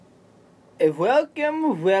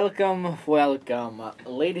Welcome,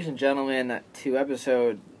 ladies and gentlemen, to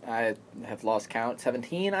episode, I have lost count,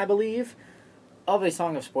 17, I believe, of A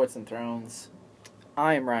Song of Sports and Thrones.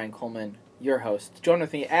 I am Ryan Coleman, your host. Join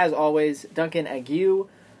with me, as always, Duncan Agnew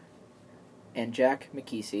and Jack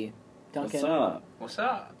McKessy. Duncan. What's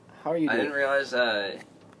up? How are you doing? I didn't realize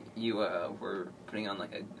you were putting on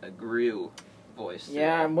like a Gru voice.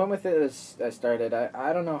 Yeah, I went with it as I started.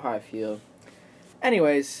 I don't know how I feel.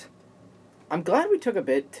 Anyways, I'm glad we took a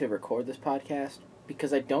bit to record this podcast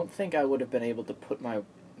because I don't think I would have been able to put my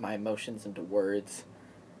emotions into words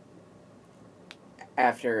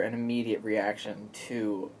after an immediate reaction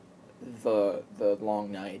to the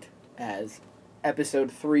long night, as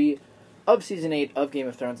episode 3 of season 8 of Game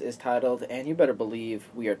of Thrones is titled, and you better believe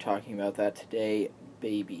we are talking about that today,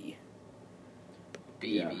 baby.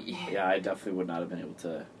 Yeah, I definitely would not have been able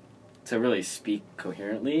to really speak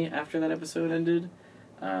coherently after that episode ended.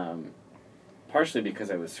 Partially because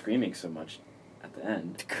I was screaming so much at the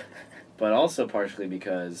end, but also partially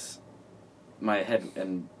because my head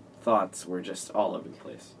and thoughts were just all over the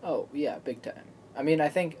place. Oh, yeah, big time. I mean, I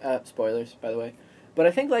think, spoilers, by the way, but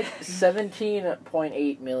I think like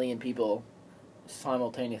 17.8 million people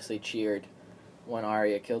simultaneously cheered when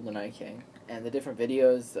Arya killed the Night King. And the different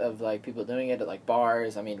videos of like people doing it at like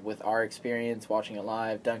bars, I mean, with our experience watching it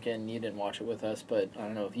live, Duncan, you didn't watch it with us, but I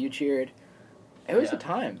don't know if you cheered. It was a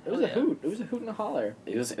time. It was a hoot. It was a hoot and a holler.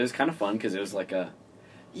 It was kind of fun because it was like a,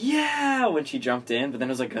 yeah, when she jumped in, but then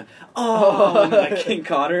it was like a, oh, when the King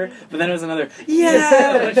caught her, but then it was another,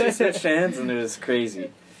 yeah, when she switched hands, and it was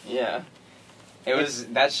crazy. Yeah. It was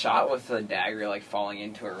that shot with the dagger like falling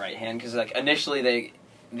into her right hand, because like initially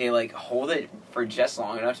they like hold it for just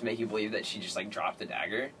long enough to make you believe that she just like dropped the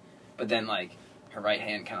dagger, but then like her right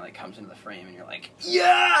hand kind of like comes into the frame and you're like,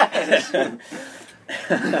 yes!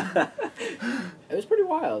 It was pretty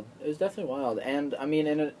wild. It was definitely wild. And I mean,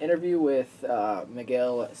 in an interview with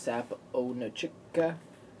Miguel Sapochnik,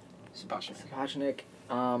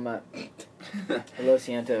 Hello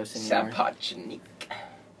Ciento, Senor. Sapochnik.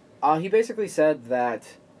 He basically said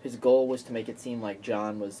that his goal was to make it seem like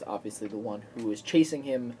Jon was obviously the one who was chasing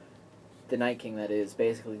him, the Night King, that is,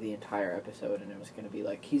 basically the entire episode, and it was going to be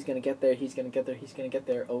like, he's going to get there, he's going to get there, he's going to get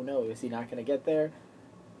there, oh no, is he not going to get there?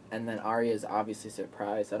 And then Arya's obviously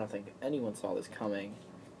surprised. I don't think anyone saw this coming,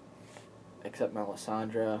 except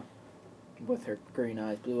Melisandre, with her green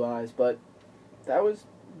eyes, blue eyes, but that was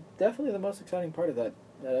definitely the most exciting part of that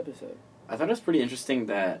episode. I thought it was pretty interesting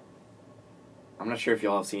that, I'm not sure if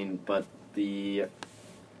y'all have seen, but it's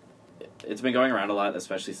been going around a lot,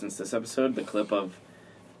 especially since this episode, the clip of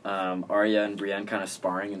Arya and Brienne kind of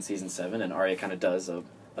sparring in season 7, and Arya kind of does a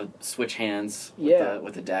switch hands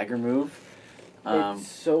with the dagger move. It's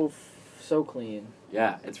so clean.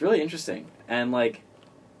 Yeah, it's really interesting. And like,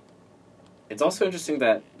 it's also interesting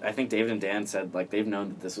that I think David and Dan said like they've known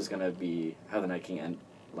that this was going to be how the Night King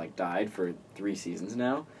died for 3 seasons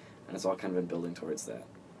now, and it's all kind of been building towards that.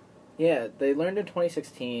 Yeah, they learned in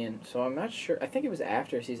 2016, so I'm not sure. I think it was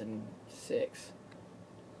after season 6.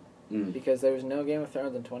 Because there was no Game of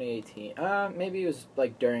Thrones in 2018. Maybe it was,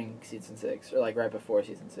 like, during season 6, or, like, right before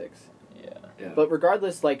season 6. Yeah. But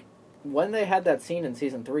regardless, like, when they had that scene in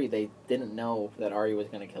season 3, they didn't know that Arya was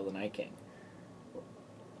going to kill the Night King.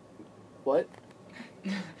 What?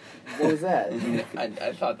 What was that?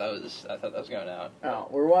 I thought that was going out. Oh,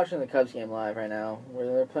 we're watching the Cubs game live right now, where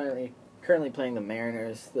they're currently playing the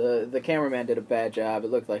Mariners. The cameraman did a bad job.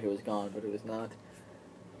 It looked like it was gone, but it was not.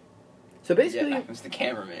 So basically, yeah, it was the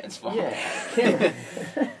cameraman's fault. Yeah, cameraman.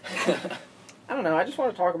 I don't know. I just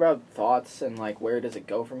want to talk about thoughts and like where does it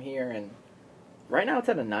go from here. And right now it's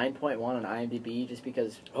at a 9.1 on IMDb, just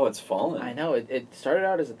because. Oh, it's fallen. I know it started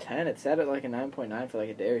out as a 10. It sat at like a 9.9 for like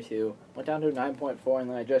a day or two. Went down to a 9.4, and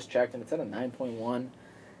then I just checked, and it's at a 9.1.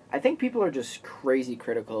 I think people are just crazy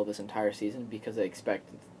critical of this entire season because they expect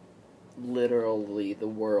literally the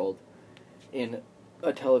world in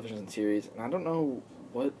a television series, and I don't know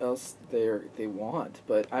what else they want,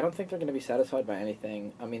 but I don't think they're going to be satisfied by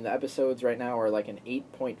anything. I mean, the episodes right now are like an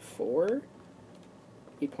 8.4,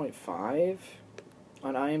 8.5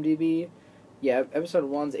 on IMDb. Yeah, episode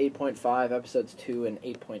 1's 8.5, episodes 2 and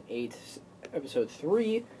 8.8, episode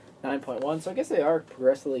 3, 9.1, so I guess they are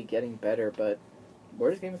progressively getting better, but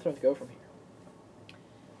where does Game of Thrones go from here?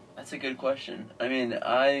 That's a good question. I mean,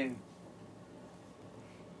 I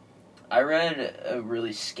read a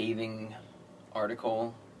really scathing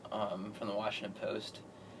article from the Washington Post.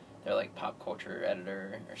 Their like pop culture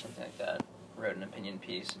editor or something like that wrote an opinion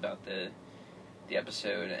piece about the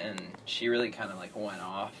episode, and she really kind of like went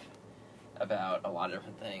off about a lot of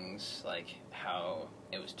different things, like how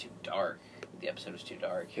it was too dark, the episode was too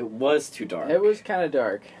dark. It was too dark. It was kind of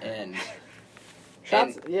dark. And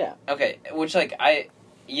Shots, yeah. Okay, which like I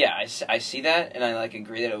see that, and I like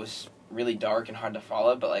agree that it was really dark and hard to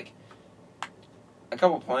follow. But like a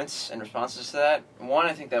couple points in responses to that. One,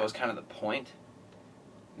 I think that was kind of the point.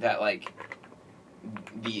 That like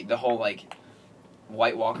the whole like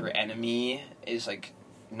White Walker enemy is like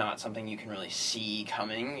not something you can really see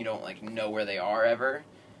coming. You don't like know where they are ever.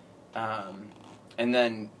 And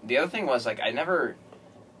then the other thing was like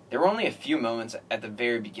there were only a few moments at the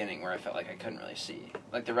very beginning where I felt like I couldn't really see.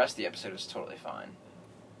 Like the rest of the episode was totally fine.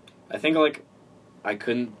 I think like I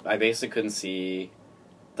basically couldn't see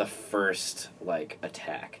the first like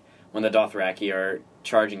attack when the Dothraki are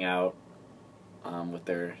charging out with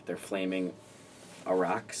their flaming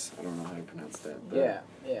araks. I don't know how to pronounce that. Yeah,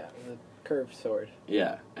 the curved sword.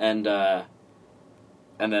 Yeah, and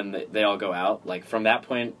then they all go out. Like from that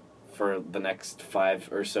point, for the next 5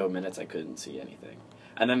 or so minutes, I couldn't see anything.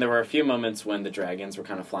 And then there were a few moments when the dragons were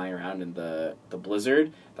kind of flying around in the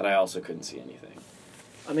blizzard that I also couldn't see anything.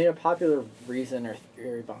 I mean, a popular reason or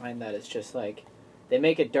theory behind that is just like they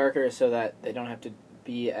make it darker so that they don't have to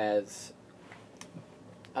be as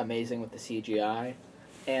amazing with the CGI.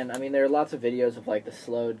 And I mean, there are lots of videos of like the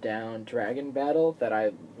slowed down dragon battle that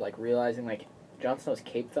I like realizing like Jon Snow's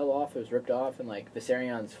cape fell off, it was ripped off, and like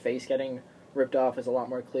Viserion's face getting ripped off is a lot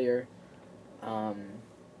more clear.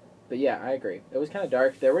 But yeah, I agree. It was kind of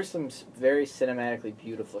dark. There were some very cinematically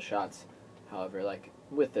beautiful shots, however, like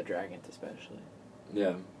with the dragons especially.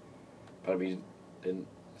 Yeah, but we didn't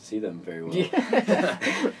see them very well.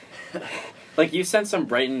 Yeah. Like you sent some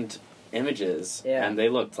brightened images, Yeah. and they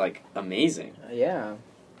looked like amazing. Yeah.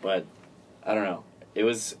 But I don't know. It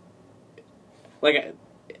was like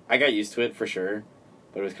I got used to it for sure,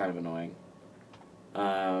 but it was kind of annoying.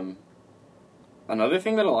 Another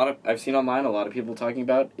thing that I've seen online, a lot of people talking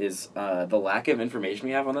about is the lack of information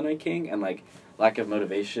we have on the Night King and like lack of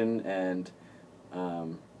motivation and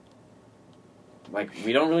like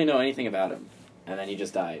we don't really know anything about him, and then he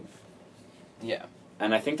just died. Yeah.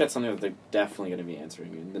 And I think that's something that they're definitely going to be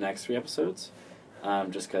answering in the next 3 episodes,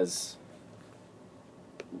 just because.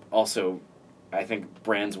 Also, I think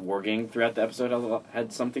Bran's warging throughout the episode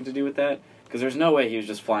had something to do with that, because there's no way he was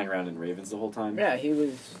just flying around in ravens the whole time. Yeah, he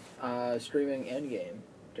was streaming Endgame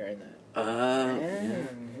during that. Yeah.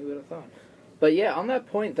 Who would have thought? But yeah, on that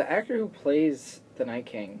point, the actor who plays the Night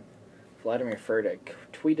King, Vladimir Furtick,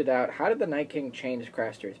 tweeted out, "How did the Night King change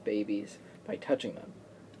Craster's babies? By touching them.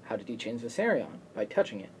 How did he change Viserion? By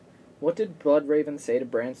touching it. What did Bloodraven say to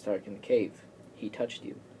Bran Stark in the cave? He touched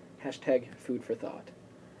you. # food for thought."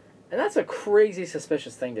 And that's a crazy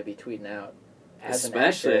suspicious thing to be tweeting out.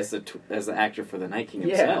 Especially as the actor for the Night King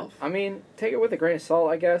himself. I mean, take it with a grain of salt,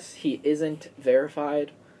 I guess. He isn't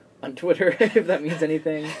verified on Twitter, if that means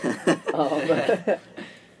anything.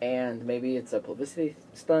 And maybe it's a publicity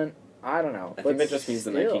stunt. I don't know. I think that just means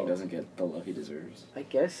the Night King doesn't get the love he deserves. I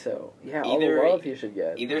guess so. Yeah, all the love he should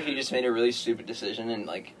get. Either he just made a really stupid decision and,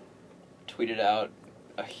 like, tweeted out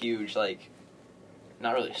a huge, like,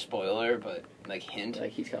 not really spoiler, but, like, hint.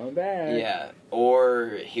 Like, he's coming back. Yeah.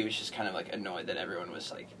 Or he was just kind of, like, annoyed that everyone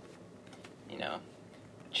was, like, you know,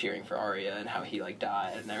 cheering for Arya and how he, like,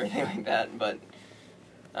 died and everything like that. But,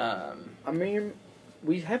 I mean,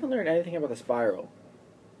 we haven't learned anything about the Spiral.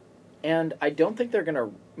 And I don't think they're going to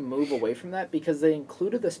move away from that because they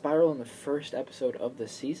included the Spiral in the first episode of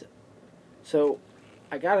this season. So,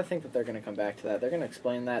 I gotta think that they're going to come back to that. They're going to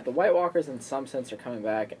explain that. The White Walkers, in some sense, are coming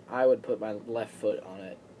back. I would put my left foot on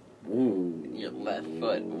it. Ooh. your left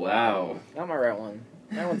foot. Wow. Not my right one.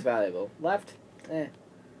 That one's valuable. Left, You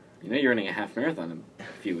know you're running a half marathon in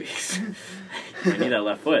a few weeks. You need that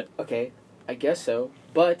left foot. Okay, I guess so.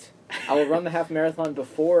 But I will run the half marathon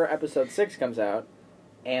before episode 6 comes out,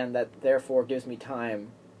 and that therefore gives me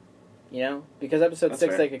time, you know? Because episode 6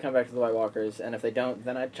 fair. they could come back to the White Walkers, and if they don't,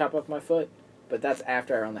 then I'd chop off my foot. But that's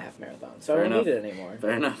after I run the half marathon, so Fair I don't enough. need it anymore.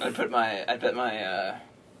 Fair enough. I'd put my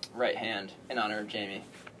right hand in honor of Jamie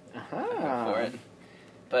Aha. for it.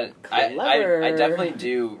 But I Clever. definitely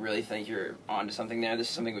do really think you're onto something there. This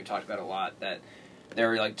is something we've talked about a lot, that there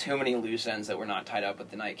were like too many loose ends that were not tied up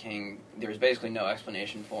with the Night King. There was basically no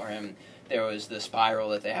explanation for him. There was the spiral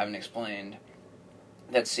that they haven't explained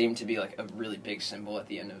that seemed to be like a really big symbol at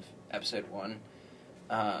the end of episode 1.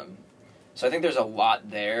 So I think there's a lot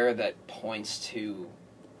there that points to,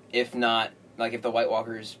 if not, like if the White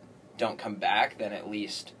Walkers don't come back, then at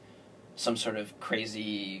least some sort of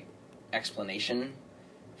crazy explanation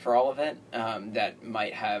for all of it that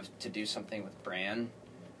might have to do something with Bran,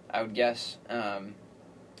 I would guess.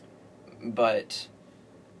 But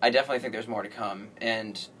I definitely think there's more to come.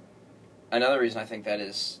 And another reason I think that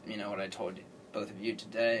is, you know, what I told both of you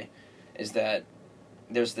today, is that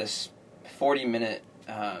there's this 40-minute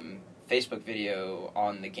Facebook video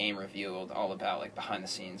on the game revealed all about like behind the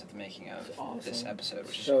scenes of the making of this episode,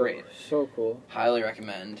 which is great. So cool. Highly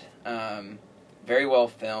recommend. Very well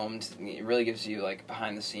filmed. It really gives you like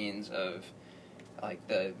behind the scenes of like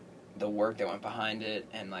the work that went behind it,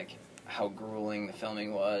 and like how grueling the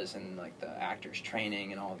filming was, and like the actors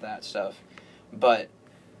training and all of that stuff. But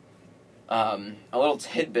a little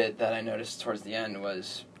tidbit that I noticed towards the end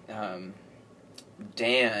was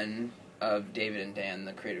Dan of David and Dan,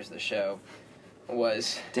 the creators of the show,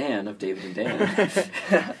 was Dan of David and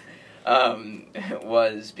Dan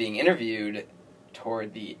was being interviewed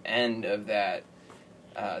toward the end of that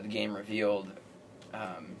the game revealed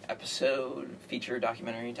episode, feature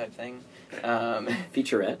documentary type thing.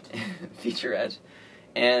 Featurette.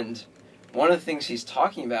 And one of the things he's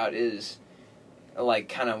talking about is like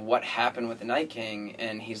kind of what happened with the Night King,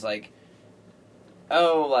 and he's like,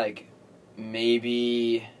 oh, like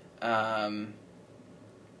maybe oh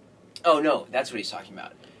no, that's what he's talking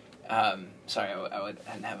about. Sorry, I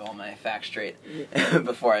didn't have all my facts straight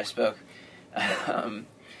before I spoke.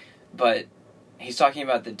 But he's talking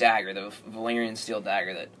about the dagger, the Valyrian steel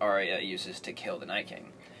dagger that Arya uses to kill the Night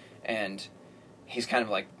King. And he's kind of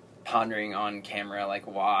like pondering on camera like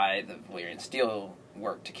why the Valyrian steel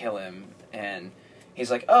worked to kill him. And he's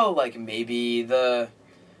like, oh, like maybe the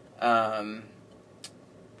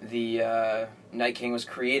Night King was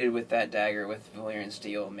created with that dagger with Valyrian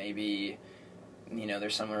steel. Maybe, you know,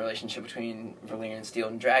 there's some relationship between Valyrian steel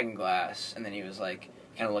and dragon glass. And then he was like,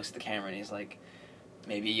 kind of looks at the camera and he's like,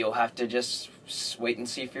 maybe you'll have to just wait and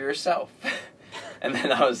see for yourself. And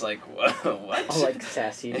then I was like, whoa, what? Oh, like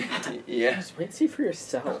sassy. Yeah. Just wait and see for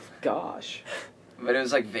yourself. Gosh. But it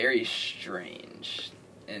was like very strange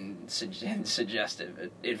and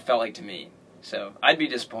suggestive. It felt like to me. So I'd be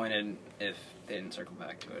disappointed if they didn't circle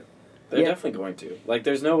back to it. They're definitely going to. Like,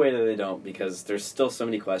 there's no way that they don't, because there's still so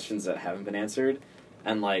many questions that haven't been answered.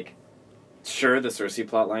 And, like, sure, the Cersei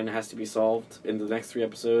plotline has to be solved in the next 3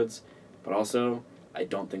 episodes, but also, I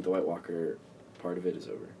don't think the White Walker part of it is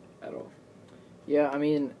over at all. Yeah, I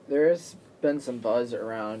mean, there's been some buzz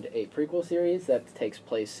around a prequel series that takes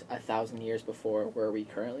place 1,000 years before where we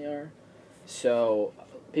currently are. So,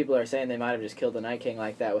 people are saying they might have just killed the Night King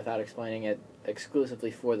like that without explaining it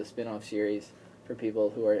exclusively for the spin-off series for people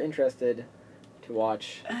who are interested to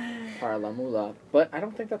watch Par la Mula. But I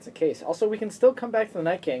don't think that's the case. Also, we can still come back to the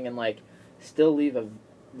Night King and, like, still leave a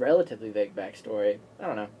relatively vague backstory. I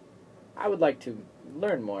don't know. I would like to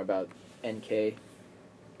learn more about NK,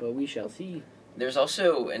 but we shall see. There's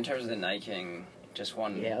also, in terms of the Night King, just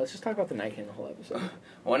one... Yeah, let's just talk about the Night King the whole episode.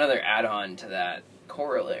 One other add-on to that,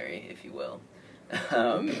 corollary, if you will.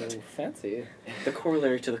 Oh, fancy. The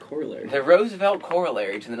corollary to the corollary. The Roosevelt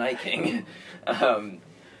corollary to the Night King. Not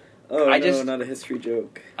a history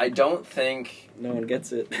joke. I don't think... No one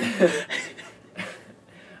gets it.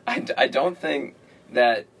 I don't think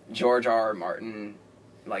that George R.R. Martin,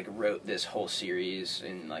 like, wrote this whole series,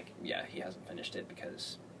 and, like, yeah, he hasn't finished it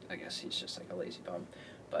because I guess he's just, like, a lazy bum.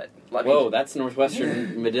 But that's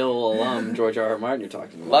Northwestern Medill alum George R.R. Martin you're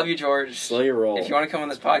talking about. Love you, George. Slow your roll. If you want to come on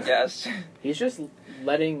this podcast. He's just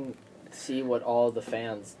see what all the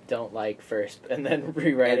fans don't like first, and then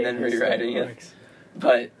rewriting it.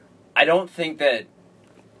 But I don't think that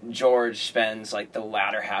George spends, like, the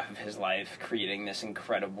latter half of his life creating this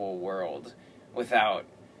incredible world without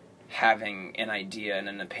having an idea and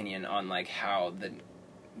an opinion on, like, how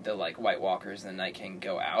the like, White Walkers and the Night King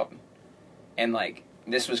go out. And, like,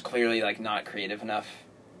 this was clearly, like, not creative enough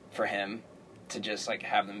for him to just, like,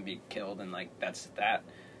 have them be killed and, like, that's that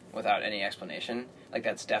without any explanation. Like,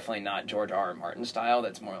 that's definitely not George R.R. Martin style.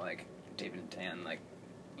 That's more like David and Dan, like,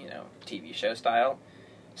 you know, TV show style.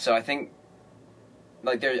 So I think,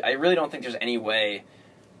 like, I really don't think there's any way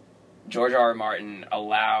George R.R. Martin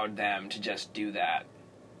allowed them to just do that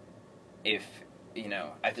if, you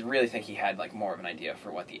know, I really think he had, like, more of an idea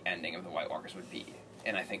for what the ending of the White Walkers would be.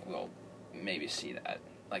 And I think we'll maybe see that,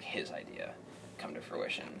 like, his idea come to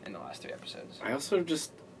fruition in the last 3 episodes. I also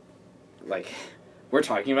just, like, we're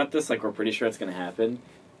talking about this like we're pretty sure it's going to happen,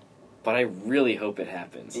 but I really hope it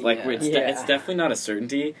happens. Like, it's definitely not a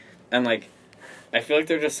certainty, and, like, I feel like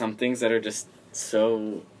there are just some things that are just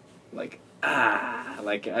so, like,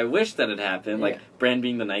 like, I wish that it happened, like, Bran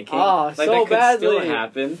being the Night King. Like, so that could badly. Still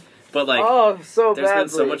happen, but, like, there's been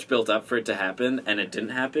so much built up for it to happen, and it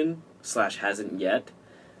didn't happen, / hasn't yet.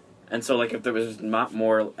 And so, like, if there was not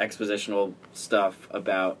more expositional stuff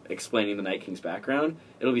about explaining the Night King's background,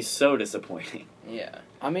 it'll be so disappointing. Yeah.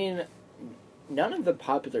 I mean, none of the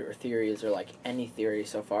popular theories or, like, any theory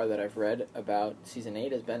so far that I've read about Season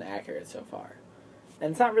 8 has been accurate so far.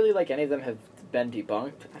 And it's not really like any of them have been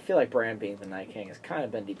debunked. I feel like Bran being the Night King has kind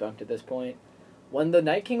of been debunked at this point. When the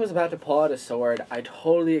Night King was about to pull out a sword, I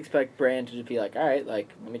totally expect Bran to just be like, alright, like,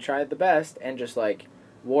 let me try the best, and just, like,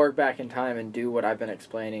 warg back in time and do what I've been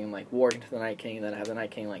explaining, and, like, warg into the Night King, and then have the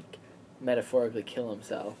Night King, like, metaphorically kill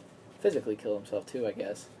himself. Physically kill himself, too, I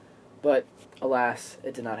guess. But, alas,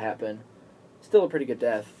 it did not happen. Still a pretty good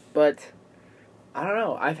death. But, I don't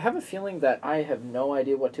know. I have a feeling that I have no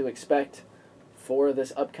idea what to expect for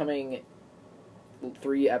this upcoming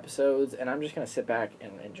 3 episodes, and I'm just going to sit back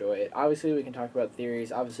and enjoy it. Obviously, we can talk about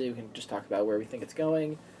theories. Obviously, we can just talk about where we think it's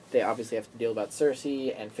going. They obviously have to deal about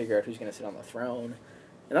Cersei and figure out who's going to sit on the throne.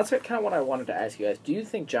 And that's kind of what I wanted to ask you guys. Do you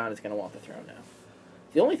think Jon is going to want the throne now?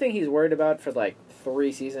 The only thing he's worried about for, like,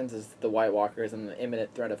 3 seasons is the White Walkers and the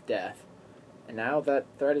imminent threat of death. And now that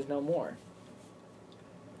threat is no more.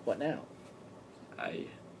 What now? I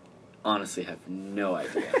honestly have no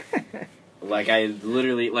idea. Like,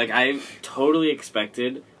 I totally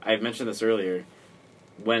expected, I've mentioned this earlier,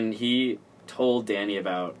 when he told Dany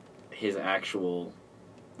about his actual,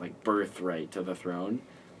 like, birthright to the throne,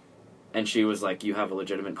 and she was like, you have a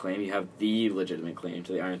legitimate claim, you have the legitimate claim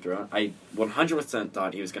to the Iron Throne, I 100%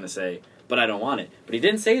 thought he was going to say, but I don't want it. But he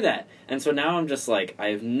didn't say that. And so now I'm just like, I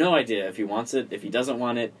have no idea if he wants it, if he doesn't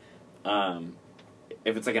want it,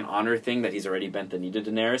 if it's like an honor thing that he's already bent the knee to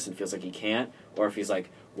Daenerys and feels like he can't, or if he's like,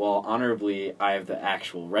 well, honorably, I have the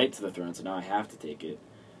actual right to the throne, so now I have to take it.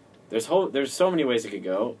 There's so many ways it could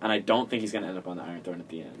go, and I don't think he's going to end up on the Iron Throne at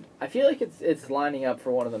the end. I feel like it's lining up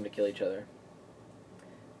for one of them to kill each other.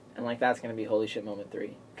 And, like, that's going to be holy shit moment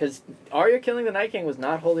 3. Because Arya killing the Night King was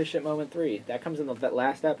not holy shit moment 3. That comes in that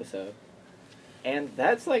last episode. And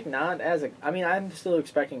that's, like, not as... I'm still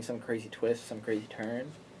expecting some crazy twist, some crazy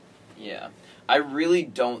turn. Yeah. I really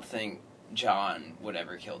don't think Jon would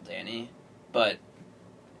ever kill Dany, but,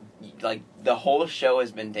 like, the whole show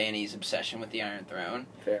has been Dany's obsession with the Iron Throne.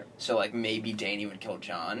 Fair. So, like, maybe Dany would kill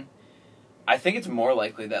Jon. I think it's more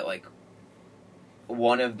likely that, like,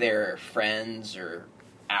 one of their friends or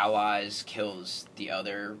allies kills the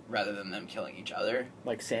other rather than them killing each other.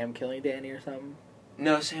 Like Sam killing Dany or something?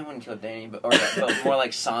 No, Sam wouldn't kill Dany, but more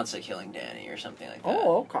like Sansa killing Dany or something like that.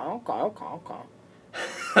 Oh, okay. I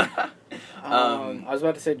was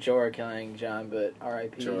about to say Jorah killing Jon, but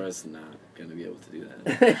R.I.P. Jorah's not going to be able to do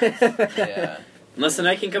that. Yeah. Unless the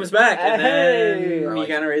Night King comes back, and then he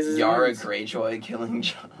kind of raises Yara his Greyjoy killing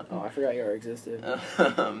Jon. Oh, I forgot Yara existed.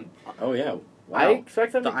 Oh, yeah. Wow. I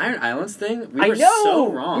expect them the to... Iron Islands thing, I know! So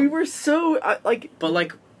wrong. We were so, But,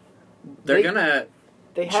 like, they're gonna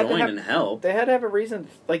join and help. They had to have a reason.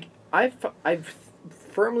 Like, I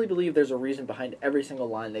firmly believe there's a reason behind every single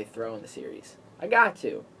line they throw in the series. I got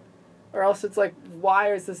to. Or else it's like,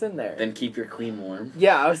 why is this in there? Then keep your queen warm.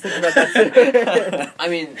 Yeah, I was thinking about that too. I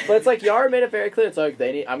mean... But it's like, Yara made it very clear. It's like,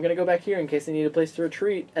 I'm going to go back here in case they need a place to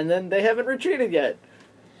retreat. And then they haven't retreated yet.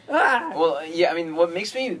 Ah! Well, yeah, I mean, what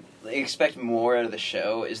makes me expect more out of the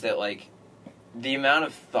show is that, like, the amount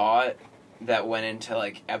of thought that went into,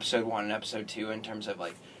 like, episode 1 and episode 2 in terms of,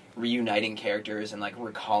 like, reuniting characters and, like,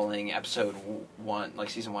 recalling episode 1, like,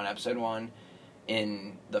 season 1, episode 1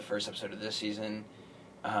 in the first episode of this season,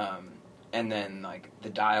 and then, like, the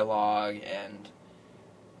dialogue and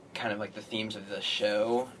kind of, like, the themes of the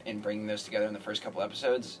show and bringing those together in the first couple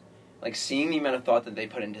episodes, like, seeing the amount of thought that they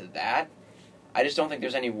put into that, I just don't think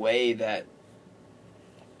there's any way that,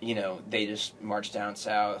 you know, they just march down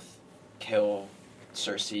south, kill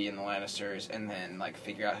Cersei and the Lannisters, and then, like,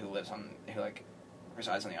 figure out who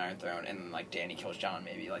resides on the Iron Throne, and, like, Dany kills Jon,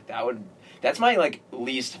 maybe. Like, that's my, like,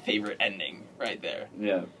 least favorite ending right there.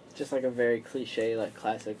 Yeah. Just, like, a very cliche, like,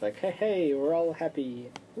 classic, like, hey, we're all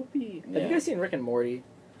happy. Whoopee. Yeah. Have you guys seen Rick and Morty?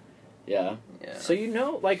 Yeah. So, you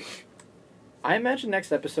know, like, I imagine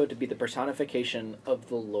next episode to be the personification of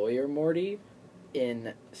the lawyer Morty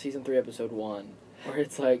in season 3, episode 1, where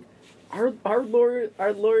it's like, our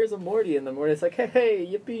lawyer's a Morty, and the Morty's like, hey,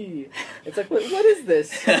 yippee. It's like, what is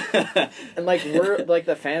this? And, like, we're, like,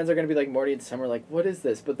 the fans are going to be like, Morty and Summer, like, what is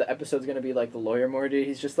this? But the episode's going to be like the lawyer Morty.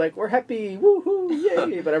 He's just like, we're happy, woohoo,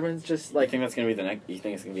 yay. But everyone's just like... You think that's going to be the next... You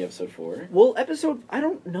think it's going to be episode 4? Well, I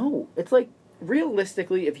don't know. It's like,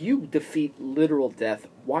 realistically, if you defeat literal death,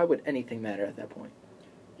 why would anything matter at that point?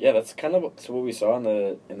 Yeah, that's kind of what we saw in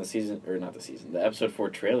the season, or not the season, the episode 4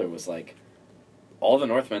 trailer was like, all the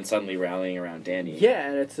Northmen suddenly rallying around Dany. Yeah,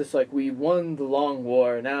 and it's just like, we won the long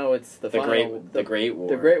war, now it's the final... The Great War.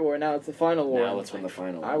 The Great War, now it's the final war. Now let's win the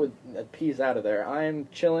final I would peace out of there. I'm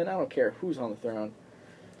chilling, I don't care who's on the throne.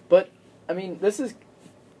 But, I mean, this is...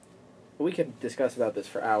 We could discuss about this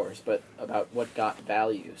for hours, but about what got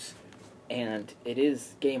values. And it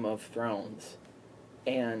is Game of Thrones.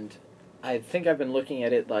 And I think I've been looking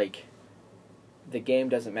at it like the game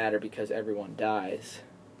doesn't matter because everyone dies,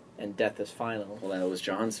 and death is final. Well, that was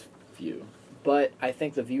John's view. But I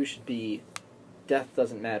think the view should be death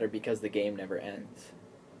doesn't matter because the game never ends.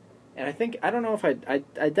 And I don't know if I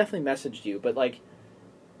definitely messaged you, but like,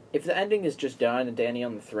 if the ending is just done and Dany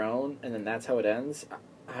on the throne, and then that's how it ends,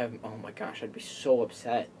 oh my gosh, I'd be so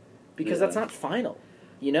upset. Because that's not final.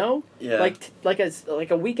 You know? Yeah. Like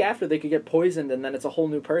a week after they could get poisoned and then it's a whole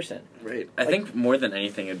new person. Right. I think more than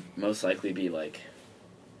anything it'd most likely be like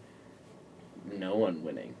no one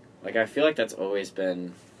winning. Like I feel like that's always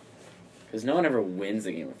been because no one ever wins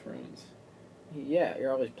the Game of Thrones. Yeah,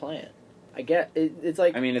 you're always playing. I get it's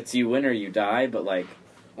like I mean it's you win or you die, but like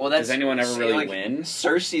does anyone ever really win?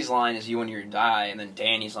 Cersei's line is you win or you die, and then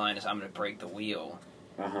Dany's line is I'm gonna break the wheel.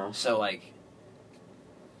 Uh-huh. So like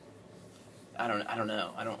I don't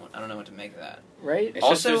know. I don't know what to make of that. Right? It's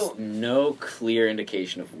Also, just there's no clear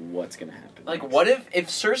indication of what's gonna happen. Like, next. what if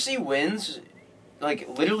Cersei wins? Like,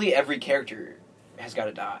 literally every character has got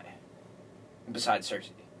to die, besides Cersei.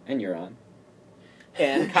 And you're on.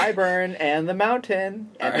 And Qyburn and the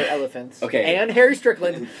Mountain and the elephants. Okay. And Harry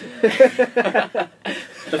Strickland. The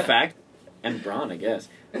fact and Bronn, I guess.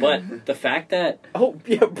 But the fact that Oh,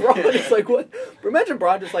 yeah, Bronn is like, what? Imagine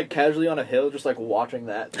Bronn just, like, casually on a hill, just, like, watching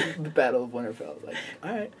that, the Battle of Winterfell. Like,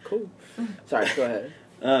 alright, cool. Sorry, go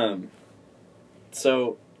ahead.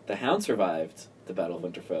 So, the Hound survived the Battle of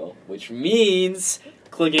Winterfell, which means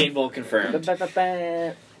Clegane Bowl confirmed.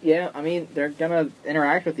 Yeah, I mean, they're gonna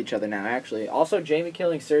interact with each other now, actually. Also, Jaime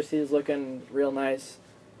killing Cersei is looking real nice.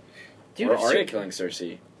 Dude, Or Arya killing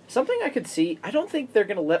Cersei. Something I could see, I don't think they're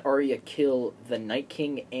gonna let Arya kill the Night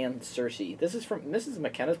King and Cersei. This is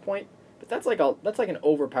McKenna's point, but that's like an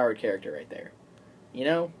overpowered character right there. You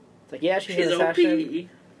know? It's like, yeah, she's an assassin.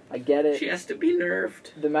 I get it. She has to be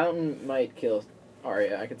nerfed. The Mountain might kill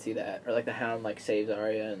Arya, I could see that. Or like the Hound like saves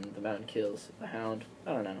Arya and the Mountain kills the Hound.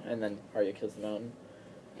 I don't know. And then Arya kills the Mountain.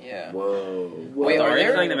 Yeah. Whoa. Wait, are Arya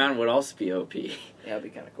there- killing the Mountain would also be OP. Yeah, that'd be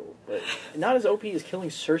kind of cool. But not as OP as killing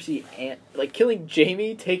Cersei and... Like, killing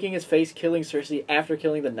Jaime, taking his face, killing Cersei after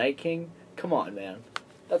killing the Night King. Come on, man.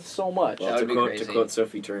 That's so much. Well, That to would be quote, crazy. to quote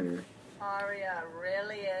Sophie Turner. Arya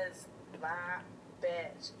really is that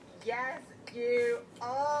bitch. Yes, you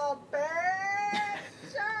are, bitch!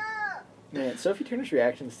 Man, Sophie Turner's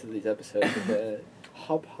reactions to these episodes are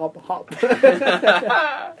hop, hop, hop.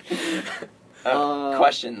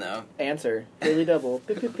 Question, though. Answer. Daily double.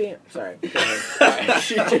 Beep, beep, beep. Sorry. Go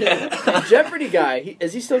ahead. Jeopardy guy.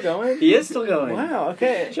 Is he still going? He is still going. Wow,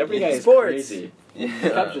 okay. Jeopardy guy is Sports. crazy.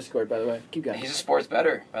 Cubs just scored, by the way. Keep going. He's a sports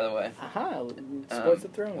bettor, by the way. Aha. Sports the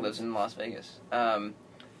throne. Lives in Las Vegas. And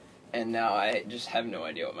now I just have no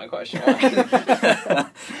idea what my question was.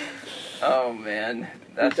 Oh, man.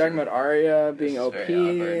 We're talking about Arya being This OP, is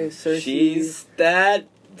very awkward. Cersei. She's that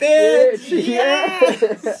bitch!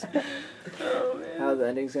 Yes! Oh, man. How the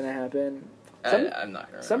ending's gonna happen. I'm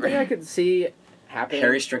not gonna Something I could see happen.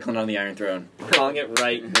 Harry Strickland on the Iron Throne. We're calling it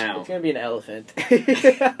right now. It's gonna be an elephant.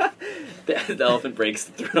 The elephant breaks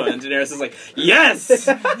the throne, and Daenerys is like, yes!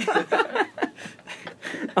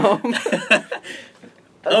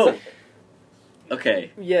 Oh.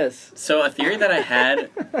 Okay. Yes. So a theory that I had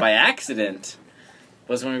by accident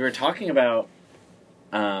was when we were talking about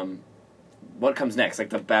what comes next, like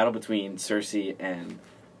the battle between Cersei and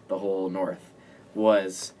the whole North,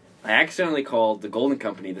 was I accidentally called the Golden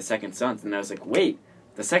Company the Second Sons, and I was like, wait,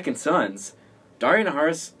 the Second Sons? Daria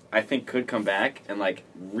Naharis, I think, could come back and like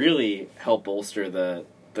really help bolster the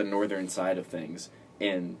northern side of things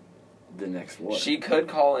in the next war. She could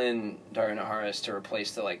call in Daria Naharis to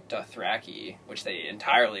replace the Dothraki, which they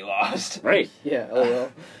entirely lost. Right. Yeah.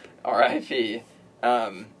 LOL. R.I.P. But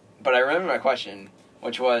I remember my question,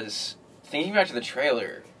 which was thinking back to the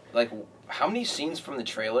trailer. Like, how many scenes from the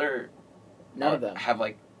trailer None of them. have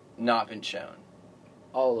not been shown?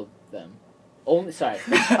 All of them. Only sorry.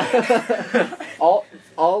 all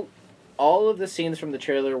of the scenes from the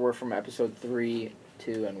trailer were from episode 3,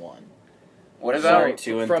 2, and 1. What about Sorry.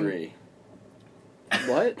 2 and from- 3.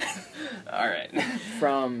 What? All right.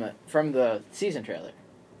 from the season trailer.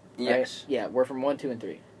 Right? Yes. Yeah, we're from 1, 2, and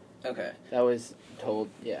 3. Okay. That was told.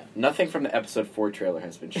 Yeah. Nothing from the episode 4 trailer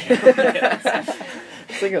has been shown.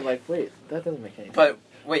 Thinking like, wait, that doesn't make any sense. But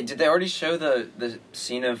wait, did they already show the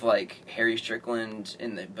scene of Harry Strickland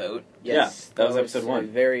in the boat? Yes, that was episode 1. A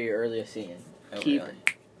very early scene. Oh, Keep really?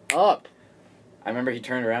 up. I remember he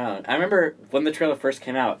turned around. I remember when the trailer first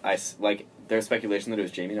came out, there was speculation that it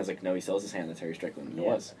was Jamie, and I was like, no, he still has his hand, that's Harry Strickland. And it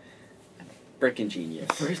Yeah. was. Frickin'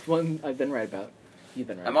 genius. First one I've been right about. You've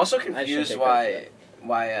been right. I'm also I shouldn't confused take why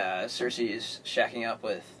credit Cersei is shacking up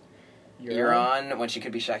with for that. Euron? Euron when she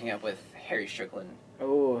could be shacking up with Harry Strickland.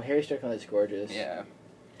 Oh, Harry Strickland is gorgeous. Yeah.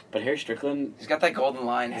 But Harry Strickland, He's got that golden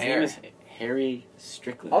line his hair. name is Harry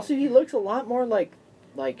Strickland. Also, he looks a lot more like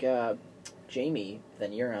Jamie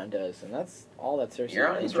than Euron does, and that's all that Cersei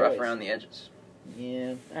Euron's enjoys. rough around the edges.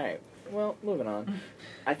 Yeah. All right. Well, moving on.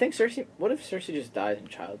 I think Cersei. What if Cersei just dies in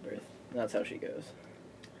childbirth? And that's how she goes.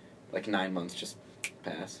 Like 9 months just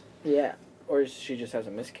pass Yeah. Or she just has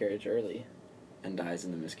a miscarriage early. and dies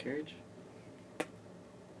in the miscarriage.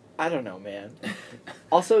 I don't know, man.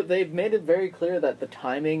 Also, they've made it very clear that the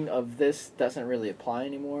timing of this doesn't really apply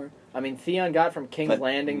anymore. I mean, Theon got from King's But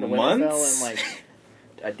Landing to months? Winterfell in, like,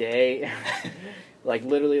 a day. Like,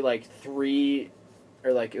 literally, like, it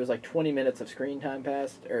was like 20 minutes of screen time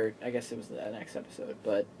passed, or I guess it was the next episode,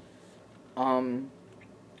 but,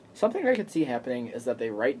 something I could see happening is that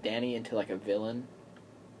they write Dany into, like, a villain,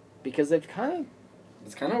 because they've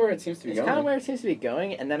It's kind of where it seems to be it's going. kind of where it seems to be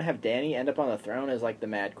going, and then have Dany end up on the throne as, like, the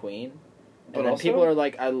Mad Queen. But And then also- people are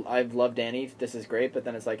like, I've loved Dany, this is great, but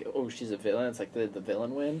then it's like, oh, she's a villain, it's like, the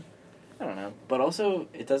villain win? I don't know. But also,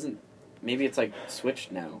 it doesn't... Maybe it's, like,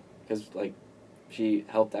 switched now. Because, like, she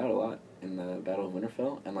helped out a lot in the Battle of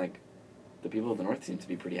Winterfell. And, like, the people of the North seem to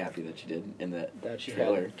be pretty happy that she did in the That she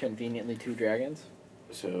trailer. had conveniently 2 dragons.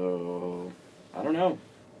 So, I don't know.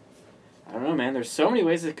 I don't know, man. There's so many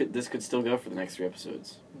ways this could still go for the next 3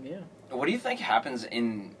 episodes. Yeah. What do you think happens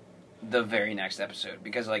in the very next episode?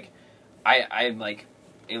 Because, like, I like,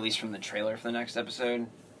 at least from the trailer for the next episode,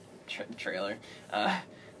 trailer,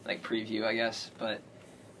 like preview, I guess, but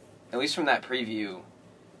at least from that preview,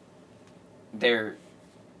 there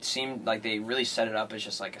seemed like they really set it up as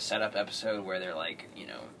just like a setup episode where they're like, you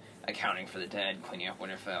know, accounting for the dead, cleaning up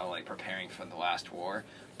Winterfell, like preparing for the last war.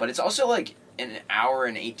 But it's also like an hour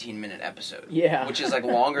and 18-minute episode. Yeah. Which is like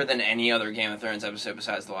longer than any other Game of Thrones episode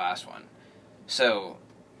besides the last one. So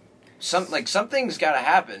something's got to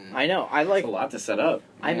happen. I know. I like. It's a lot to set up.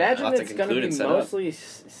 I imagine Lots to it's going to conclude be and set up. mostly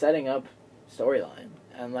setting up storyline,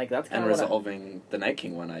 and like that's kind And of resolving the Night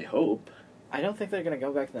King one, I hope. I don't think they're going to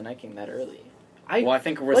go back to the Night King that early. Well, I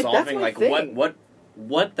think that's resolving my like thing.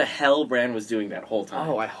 what the hell Bran was doing that whole time.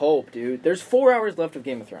 Oh, I hope, dude. There's 4 hours left of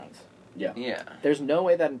Game of Thrones. Yeah. There's no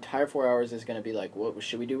way that entire 4 hours is going to be like, what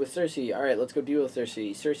should we do with Cersei? All right, let's go deal with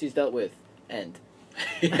Cersei. Cersei's dealt with. End.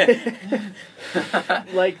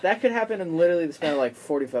 Like, that could happen in literally the span of like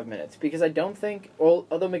 45 minutes. Because I don't think,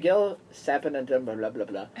 although Miguel Sapin and blah blah blah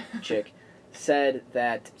blah chick said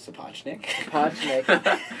that Sapochnik.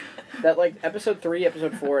 that like episode 3,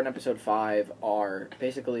 episode 4, and episode 5 are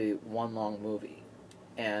basically one long movie.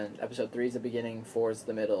 And episode 3 is the beginning, 4 is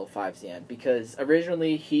the middle, 5's the end. Because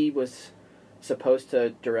originally he was supposed to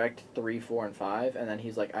direct 3, 4, and 5, and then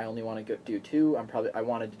he's like, I only want to do 2. I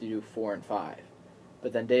wanted to do 4 and 5.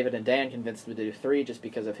 But then David and Dan convinced him to do 3 just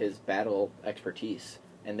because of his battle expertise,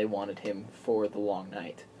 and they wanted him for the long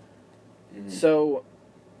night. Mm-hmm. So,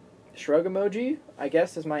 shrug emoji, I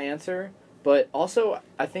guess, is my answer. But also,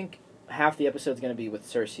 I think half the episode's going to be with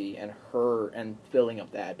Cersei and her and building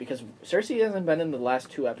up that. Because Cersei hasn't been in the last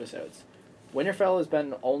 2 episodes. Winterfell has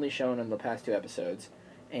been only shown in the past 2 episodes.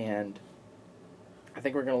 And I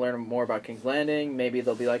think we're going to learn more about King's Landing. Maybe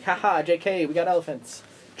they'll be like, haha, JK, we got elephants.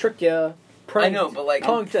 Trick ya. Pranked, I know, but like,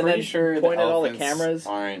 punked, and then sure point at all the elephants cameras.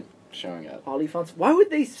 aren't showing up. Oliphaunts. Why would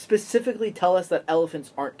they specifically tell us that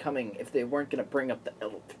elephants aren't coming if they weren't going to bring up the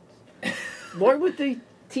elephants? Why would they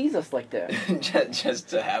tease us like that? just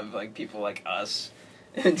to have like people like us.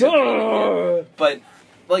 But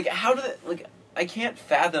like, how do they, like? I can't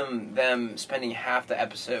fathom them spending half the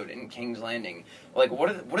episode in King's Landing. Like, what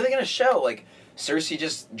are they gonna show? Like, Cersei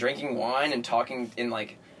just drinking wine and talking in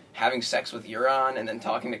like having sex with Euron and then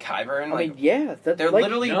talking to Qyburn. I Like, mean, yeah, that's they're like,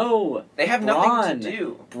 literally No, they have Bronn. nothing to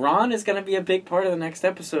do. Bronn is going to be a big part of the next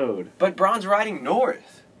episode. But Bronn's riding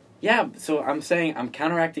north. Yeah, so I'm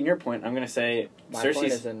counteracting your point. I'm going to say My point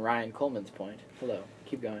Cersei's... is in Ryan Coleman's point. Hello,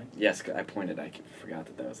 keep going. Yes, I pointed. I forgot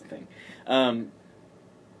that was a thing.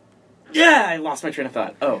 Yeah, I lost my train of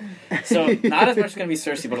thought. Oh, so not as much is going to be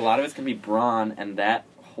Cersei, but a lot of it's going to be Bronn, and that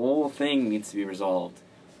whole thing needs to be resolved.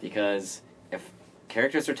 Because if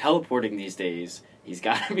characters are teleporting these days, he's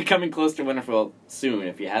got to be coming close to Winterfell soon,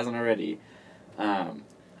 if he hasn't already.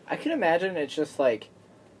 I can imagine it's just like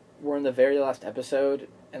we're in the very last episode,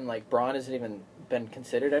 and like Bronn isn't even been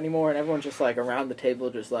considered anymore, and everyone's just like around the table,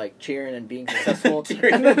 just like cheering and being successful.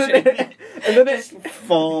 Cheering and and then just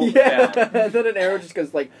fall yeah, down. and then an arrow just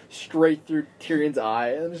goes like straight through Tyrion's eye,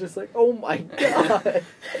 and it's just like, oh my god!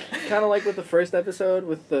 Kind of like with the first episode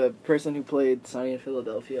with the person who played Sonny in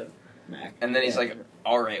Philadelphia. Mac. And then he's Yeah. like,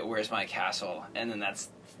 "All right, where's my castle?" And then that's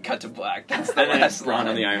cut to black. That's the And then it's last Bronn line.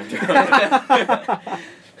 on the Iron Throne.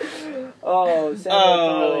 Oh, Samuel.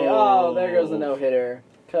 Oh, there goes the no-hitter.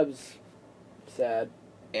 Cubs, sad.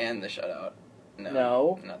 And the shutout.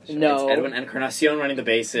 No. Not the shutout. No. It's Edwin Encarnacion running the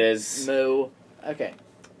bases. Moo. Okay.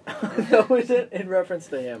 That was it in reference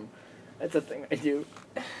to him. That's a thing I do.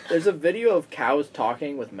 There's a video of cows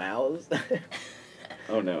talking with mouths.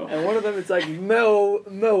 Oh no. And one of them, it's like, Moe.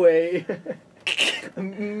 Moe.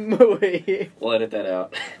 We'll edit that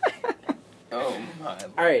out. Oh my.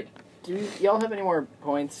 Alright. Do y'all have any more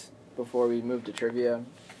points before we move to trivia?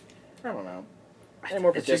 I don't know. Any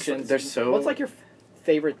more It's just- predictions? they're so- What's like your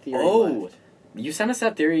favorite theory Oh, left? you sent us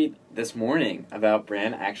that theory this morning about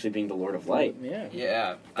Bran actually being the Lord of Light. Yeah.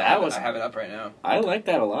 Yeah. That I have it up right now. I like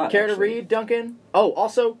that a lot. Care to actually. read, Duncan? Oh,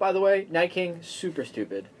 also, by the way, Night King, super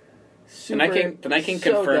stupid. The Night King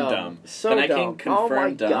so confirmed dumb. So the Night dumb. King confirmed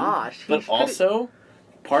oh my dumb. gosh. He But could've- also,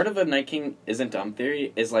 part of a Night King isn't dumb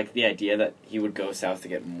theory is like the idea that he would go south to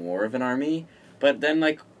get more of an army, but then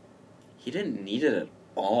like he didn't need it at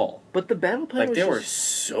all. But the battle plan Like was there just... were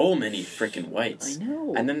so many freaking whites. I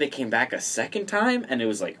know. And then they came back a second time, and it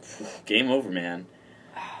was like, game over, man.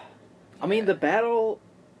 I mean, the battle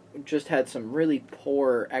just had some really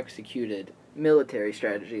poor executed military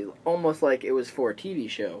strategy, almost like it was for a TV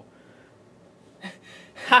show.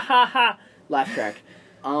 Ha ha ha! Laugh track.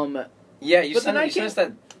 Yeah, you But the sent Night us King-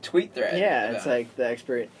 that tweet thread. Yeah, about- it's like the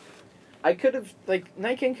expert. I could have, like,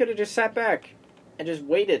 Night King could have just sat back and just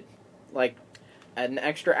waited, like, an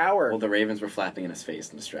extra hour. Well, the ravens were flapping in his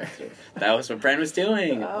face and distracted him. That was what Bran was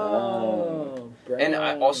doing. Oh, And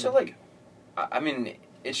I Bran. also, like, I mean,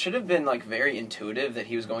 it should have been, like, very intuitive that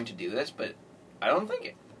he was going to do this, but I don't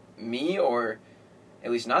think me or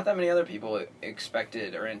at least not that many other people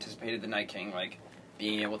expected or anticipated the Night King, like,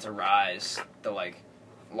 being able to rise the, like,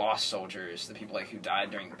 lost soldiers, the people, like, who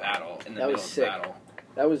died during the battle, in the That middle was of the sick. battle.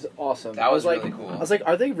 That was awesome. That I was like, really cool. I was like,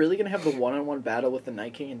 are they really going to have the one-on-one battle with the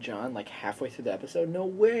Night King and Jon, like, halfway through the episode? No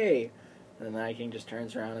way! And the Night King just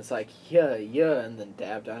turns around and it's like, yeah, and then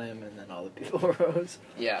dabbed on him, and then all the people rose.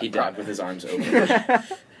 Yeah. He dabbed with his arms open.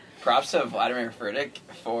 Props to Vladimir Furtick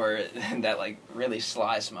for that, like, really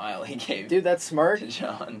sly smile he gave Dude, that smirk, to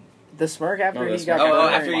John. the smirk after No, the he got smirk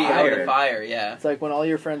caught after on he fire. opened fire, yeah. It's like when all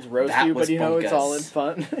your friends roast That you, but was you know it's all in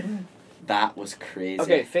bunkus. fun. That was crazy.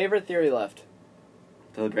 Okay, favorite theory left.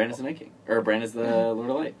 So Bran is the Night King. Or Bran is the Lord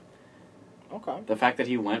of Light. Okay. The fact that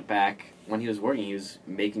he went back, when he was working, he was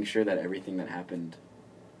making sure that everything that happened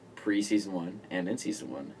pre-season 1 and in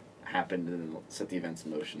season 1 happened and set the events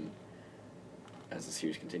in motion as the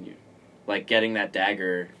series continued. Like getting that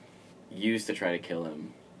dagger used to try to kill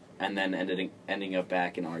him, and then ending up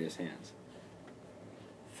back in Arya's hands.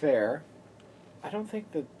 Fair. I don't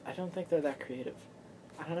think they're that creative.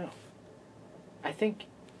 I don't know. I think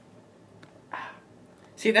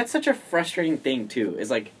See, that's such a frustrating thing too.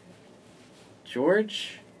 Is like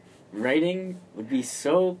George writing would be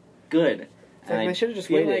so good. It's like they should have just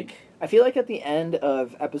feel waited. like- I feel like at the end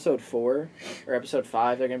of episode 4 or episode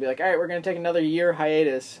 5, they're gonna be like, all right, we're gonna take another year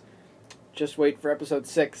hiatus. Just wait for episode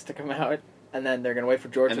 6 to come out, and then they're gonna wait for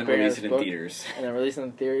George and to then bring out release his it in book, theaters. and then release it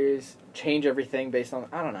in theories, change everything based on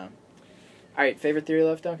I don't know. All right, favorite theory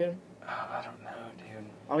left, Duncan? Oh, I don't know, dude.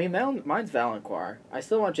 I mean, mine's Valancourt. I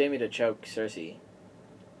still want Jaime to choke Cersei.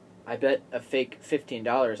 I bet a fake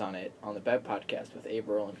 $15 on it on the Bet Podcast with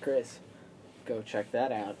April and Chris. Go check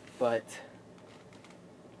that out. But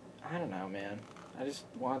I don't know, man. I just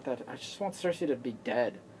want Cersei to be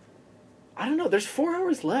dead. I don't know. There's 4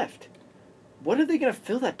 hours left. What are they gonna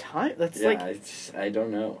fill that time? That's like I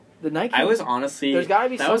don't know. the Night. I was honestly There's gotta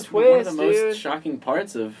be that some was one of the twist, most dude. shocking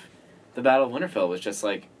parts of the Battle of Winterfell was just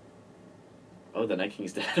like, oh, the Night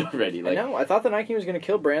King's dead already. Like, I know. I thought the Night King was gonna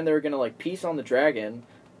kill Bran. They were gonna like peace on the dragon,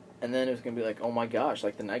 and then it was gonna be like, oh my gosh,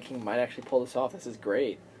 like the Night King might actually pull this off. This is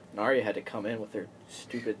great. And Arya had to come in with her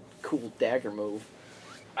stupid, cool dagger move.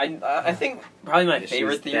 I think probably my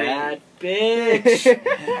favorite she's theory. that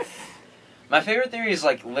bitch. My favorite theory is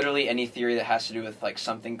like literally any theory that has to do with like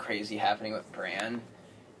something crazy happening with Bran.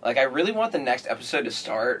 Like I really want the next episode to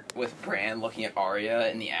start with Bran looking at Arya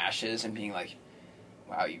in the ashes and being like,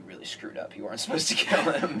 "Wow, you really screwed up. You weren't supposed to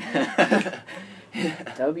kill him."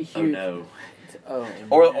 That would be Oh huge. no! Oh.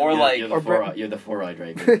 Or like, you're the four-eyed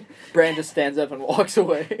dragon. Bran just stands up and walks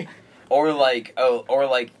away.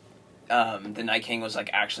 the Night King was like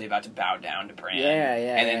actually about to bow down to Bran. Yeah,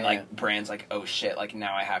 And then yeah. like Bran's like, "Oh shit! Like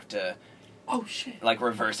now I have to Oh shit. like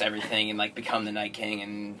reverse everything and like become the Night King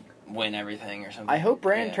and win everything or something." I hope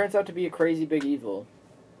Bran Yeah. turns out to be a crazy big evil.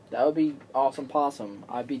 That would be awesome possum.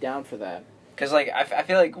 I'd be down for that. Because, like, I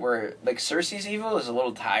feel like Cersei's evil is a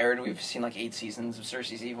little tired. We've seen, like, 8 seasons of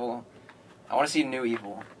Cersei's evil. I want to see new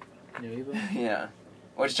evil. New evil? Yeah.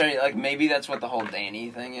 Which, like, maybe that's what the whole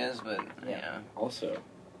Dany thing is, but, yeah. Also,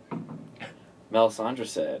 Melisandre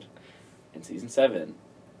said in season 7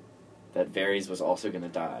 that Varys was also going to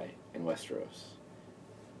die in Westeros.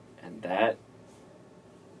 And that...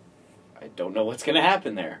 I don't know what's going to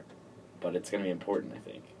happen there, but it's going to be important, I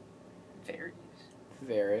think.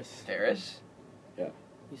 Varys. Yeah.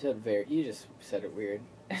 You said You just said it weird.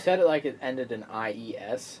 You said it like it ended in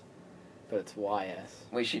IES, but it's YS.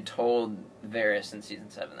 Wait, she told Varys in season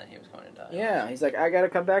 7 that he was going to die. Yeah, he's like, I gotta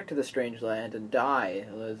come back to the strange land and die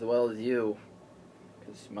as well as you.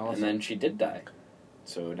 And then she did die.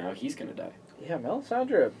 So now he's going to die. Yeah,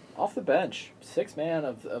 Melisandre, off the bench. 6th man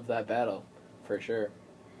of that battle, for sure.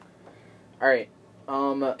 Alright,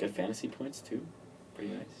 Good fantasy points, too.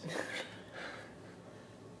 Pretty nice.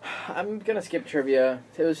 I'm gonna skip trivia.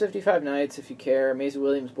 It was 55 Nights, if you care. Maisie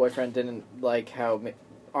Williams' boyfriend didn't like how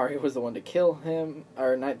Arya was the one to kill him,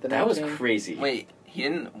 or the Night That was King. crazy. Wait, he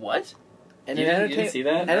didn't... What? And You didn't see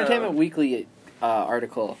that? Entertainment Weekly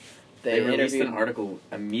article. They released an article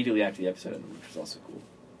immediately after the episode, which was also cool.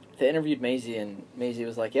 They interviewed Maisie, and Maisie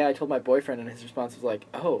was like, yeah, I told my boyfriend, and his response was like,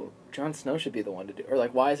 oh, Jon Snow should be the one to do, or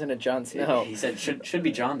like, why isn't it Jon Snow? He said, should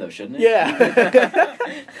be Jon, though, shouldn't it? Yeah.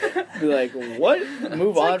 Be like, what?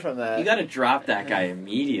 Move on from that. You gotta drop that guy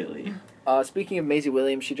immediately. Speaking of Maisie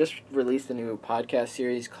Williams, she just released a new podcast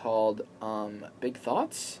series called Big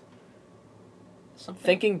Thoughts?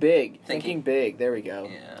 Thinking Big. Thinking Big, there we go.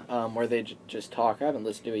 Yeah. Where they just talk. I haven't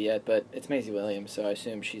listened to it yet, but it's Maisie Williams, so I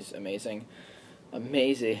assume she's amazing.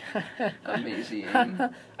 Amazing. Amazing.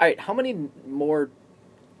 Alright, how many more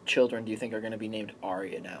children do you think are going to be named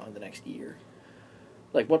Arya now in the next year?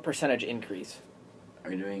 Like, what percentage increase?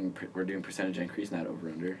 We're doing percentage increase, not over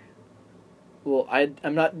under. Well,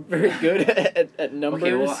 I'm not very good at numbers.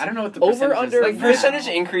 Okay, well, I don't know what the Over, percentage under, is. Like, percentage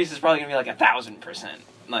increase is probably going to be like 1,000%.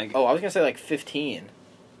 Like, oh, I was going to say like 15.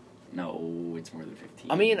 No, it's more than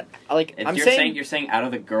 15. I mean, like, If I'm you're saying out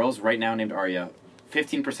of the girls right now named Arya,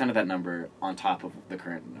 15% of that number on top of the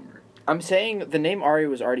current number. I'm saying the name Arya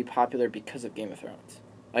was already popular because of Game of Thrones.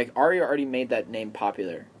 Like, Arya already made that name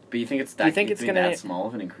popular. But you think it's that? Do you think it's gonna that small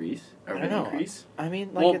of an increase? I don't know. Increase? I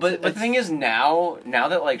mean, like, well, but the thing is now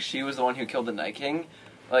that, like, she was the one who killed the Night King,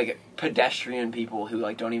 like, pedestrian people who,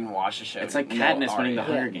 like, don't even watch the show. It's like know Katniss winning the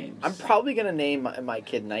Arya. Hunger Games. I'm probably gonna name my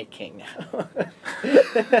kid Night King now.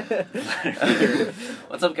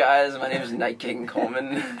 What's up, guys? My name is Night King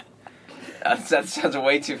Coleman. That sounds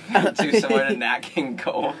way too similar to Nat King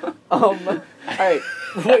Cole. Alright.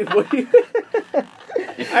 Wait, what do you...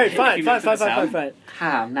 Alright, fine. Hi,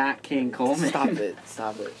 I'm Nat King Coleman. Stop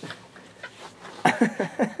it.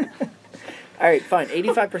 Alright, fine.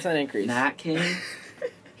 85% increase. Nat King.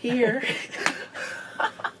 Here.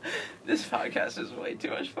 This podcast is way too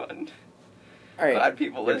much fun. Alright. Glad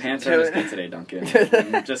people Your listen pants to are it. just good today, Duncan.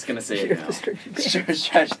 I'm just gonna say it now.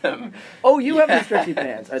 Stretch them. Oh, you have the stretchy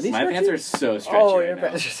pants. Are these My stretchy? pants are so stretchy. Oh, right your now.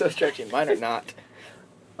 pants are so stretchy. Mine are not.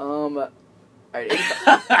 Alright,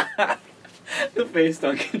 The face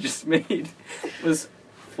Duncan just made was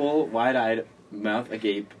full, wide-eyed, mouth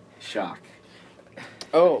agape shock.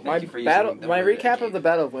 Oh, Thank you for using the my word recap agape. of the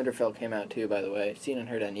Battle of Winterfell came out too, by the way. Seen and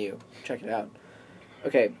heard on you. Check it out.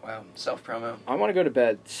 Okay, Wow, self-promo. I want to go to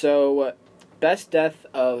bed. So, best death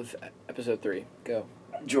of episode 3. Go.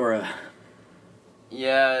 Jorah.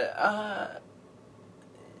 Yeah,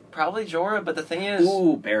 probably Jorah, but the thing is...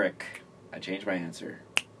 Ooh, Beric. I changed my answer.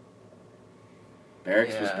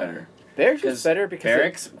 Barracks was Yeah. better. Barracks was better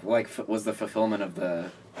because... Barracks, was the fulfillment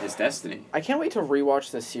of his destiny. I can't wait to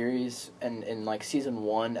rewatch the series and in like season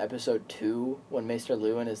 1, episode 2, when Maester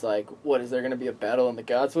Luwin is like, what, is there going to be a battle in the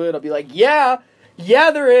Godswood? I'll be like, yeah,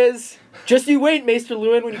 there is. Just you wait, Maester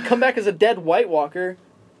Luwin, when you come back as a dead White Walker.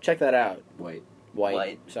 Check that out.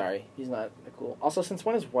 White. Sorry, he's not cool. Also, since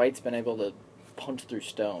when has White's been able to punch through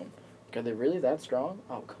stone? Are they really that strong?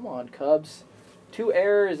 Oh, come on, Cubs. 2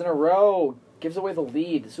 errors in a row. Gives away the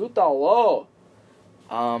lead. Zutalo.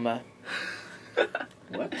 What?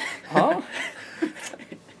 Huh?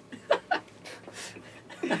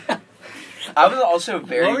 I was also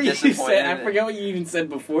very disappointed. I forget what you even said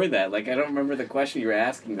before that. Like, I don't remember the question you were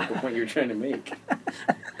asking, the point you were trying to make.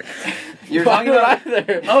 You're talking about...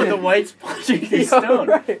 Oh, the White's punching the stone.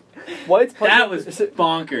 Right. White's punching... That was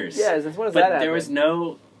bonkers. Yeah, since when does but that happen? there was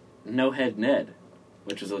no head Ned,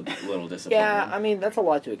 which was a little disappointing. Yeah, I mean, that's a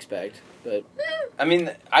lot to expect, but... I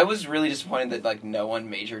mean, I was really disappointed that, like, no one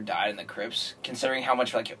major died in the crypts, considering how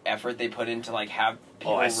much, like, effort they put into, like, have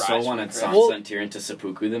people I rise so from wanted the crypts. Sansa and Tyrion to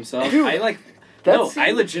seppuku themselves. Dude,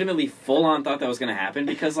 I legitimately full-on thought that was going to happen,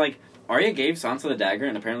 because, like, Arya gave Sansa the dagger,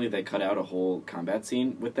 and apparently they cut out a whole combat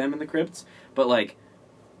scene with them in the crypts, but, like,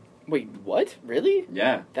 Wait, what? Really?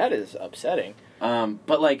 Yeah. That is upsetting.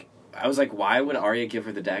 But, like, I was like, why would Arya give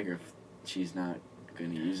her the dagger if she's not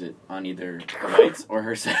going to use it on either the knights or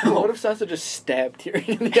herself? What if Sansa just stabbed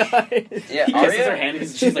Tyrion in the eye? Yeah, He kisses her hand and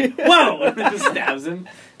she's like, whoa! And then just stabs him.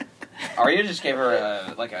 Arya just gave her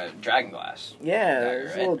a dragon glass. Yeah, Dagger, there's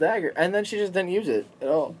a right? little dagger. And then she just didn't use it at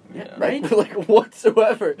all. Yeah, Like, right? like,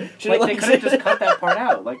 whatsoever. She Like, didn't, they could have just cut that part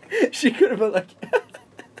out. Like, She could have been like...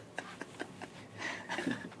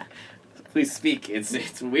 please speak.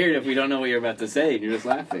 It's weird if we don't know what you're about to say and you're just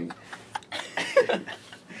laughing.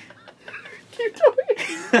 Keep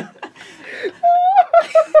talking.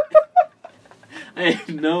 I have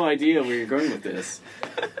no idea where you're going with this.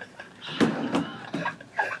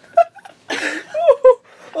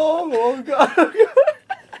 Oh, God.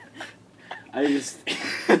 I just...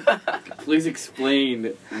 Please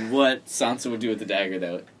explain what Sansa would do with the dagger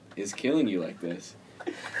that is killing you like this.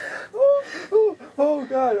 Oh,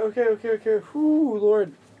 God. Okay. Whew,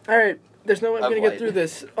 Lord. Alright, there's no way I'm I'm gonna get white. through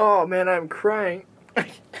this. Oh, man, I'm crying.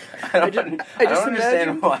 I don't understand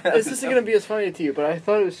imagine, why. This isn't gonna be as funny to you, but I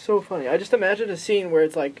thought it was so funny. I just imagined a scene where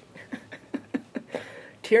it's like...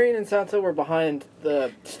 Tyrion and Sansa were behind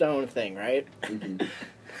the stone thing, right? Mm-hmm.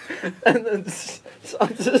 And then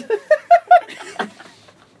Sansa...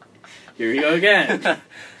 Here we go again.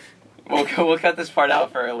 We'll cut this part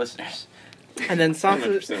out for our listeners. And then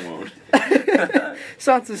Sansa... 100% won't.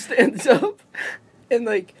 Sansa stands up and,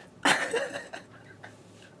 like...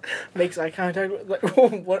 makes eye contact with, like,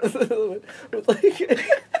 one of the... With, like...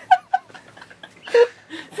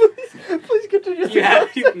 please continue.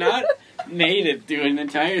 You've not made it through an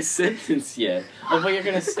entire sentence yet of what you're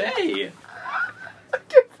going to say.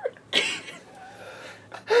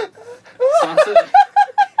 Sansa...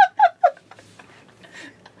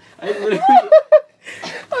 I've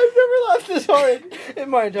never laughed this hard in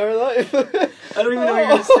my entire life. I don't even know what you're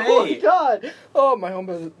going to say. Oh, my God. Oh, my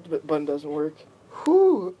home button doesn't work.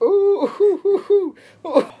 Whew. Ooh.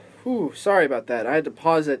 Ooh. Sorry about that. I had to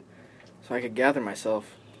pause it so I could gather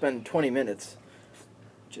myself. It's been 20 minutes.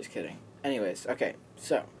 Just kidding. Anyways, okay.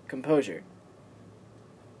 So, composure.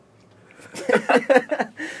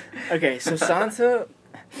 Okay, so Sansa,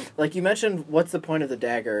 like you mentioned, what's the point of the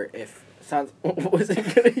dagger if Sansa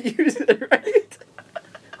wasn't going to use it, right?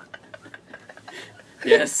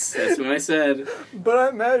 Yes, that's what I said. But I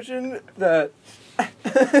imagine that...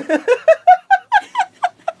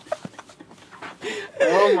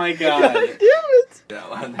 Oh my God. God damn it!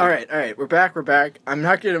 Yeah, Alright, we're back. I'm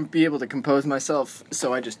not going to be able to compose myself,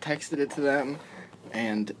 so I just texted it to them,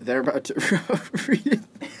 and they're about to read it.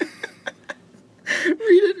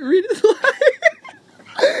 read it live.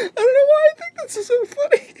 I don't know why I think this is so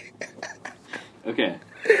funny. Okay,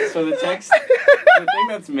 so the thing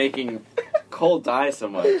that's making Cole die so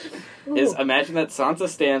much is imagine that Sansa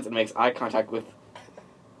stands and makes eye contact with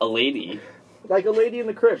a lady. Like a lady in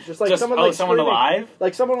the crypt, just like someone like someone screaming, alive?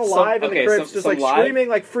 like someone alive in the crypt, just like live? screaming,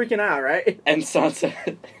 like freaking out, right? And Sansa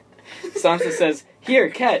says, "Here,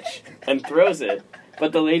 catch," and throws it.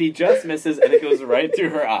 But the lady just misses and it goes right through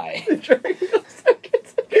her eye. Here,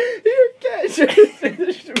 catch!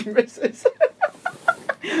 She misses.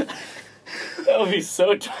 That would be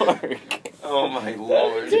so dark. Oh my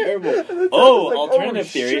lord. Terrible. Like, Alternative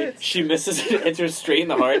theory. shit. She misses it, enters straight in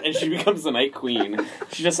the heart, and she becomes the Night Queen.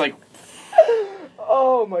 She's just like...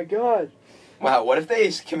 Oh my God. Wow, what if they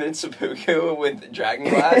committed seppuku with dragon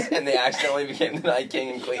glass and they accidentally became the Night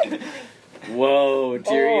King and Queen? Whoa,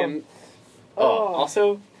 Tyrion. Oh.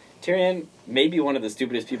 Also, Tyrion may be one of the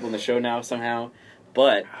stupidest people in the show now somehow,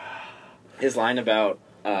 but his line about,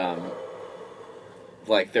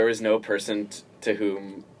 like, there was no person to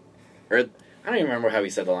whom... Or, I don't even remember how he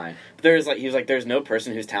said the line. But he was like, there's no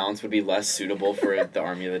person whose talents would be less suitable for the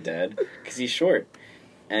army of the dead. Because he's short.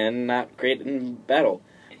 And not great in battle.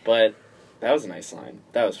 But that was a nice line.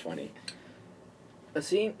 That was funny. A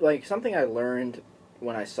scene, like, something I learned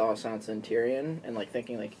when I saw Sansa and Tyrion, and, like,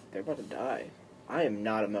 thinking, like, they're about to die. I am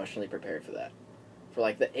not emotionally prepared for that. For,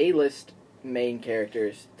 like, the A-list main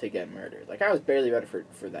characters to get murdered. Like, I was barely ready for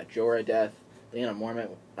that Jorah death. Lyanna Mormont,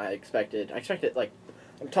 I expected, like,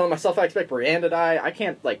 I'm telling myself I expect Brienne to die. I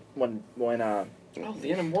can't, like, when Oh,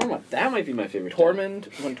 Lyanna Mormont. That might be my favorite. when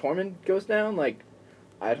Tormund goes down, like,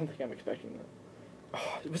 I don't think I'm expecting that.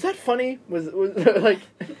 Oh, was that funny? Was like,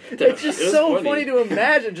 it's just It was so funny. funny to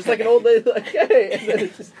imagine, just like an old lady, like, hey, and then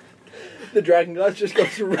it's just, the dragon glass just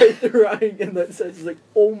goes right through her eye, and then it's like,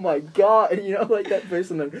 oh my God, and, you know, like that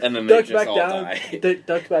face, and then And then ducks they just back all down, die.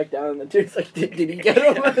 ducks back down, and the dude's like, did he get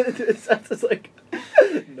him? It's just like,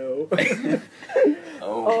 no. Oh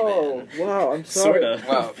Oh, man. Wow, I'm sorry. Sorta.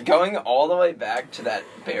 Wow, going all the way back to that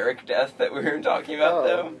Barrick death that we were talking about,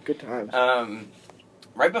 though. Good times.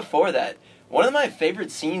 Right before that, one of my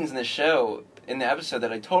favorite scenes in the show, in the episode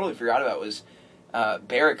that I totally forgot about, was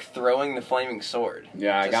Barrick throwing the flaming sword.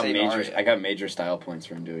 Yeah, I to got save major. Arya. I got major style points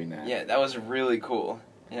from doing that. Yeah, that was really cool.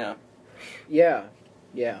 Yeah.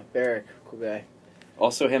 Yeah, Barrick, cool guy.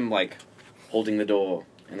 Also, him like holding the door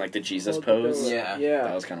in like the Jesus Hold the pose. door. Yeah. Yeah.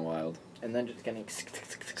 That was kind of wild. And then just getting...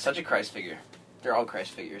 Such a Christ figure. They're all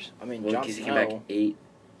Christ figures. I mean, Well, Jon because he came back Snow, 8.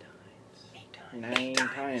 9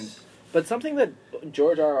 times. But something that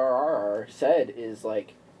George R.R.R. said is,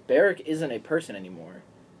 like, Barrick isn't a person anymore.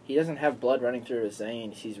 He doesn't have blood running through his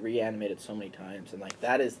veins. He's reanimated so many times. And, like,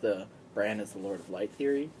 that is the Bran is the Lord of Light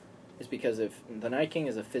theory. Is because if the Night King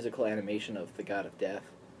is a physical animation of the God of Death,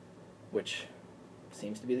 which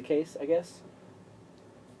seems to be the case, I guess,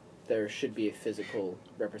 there should be a physical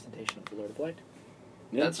representation of the Lord of Light.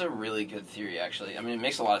 Yeah. That's a really good theory, actually. I mean, it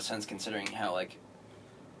makes a lot of sense considering how, like,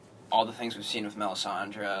 all the things we've seen with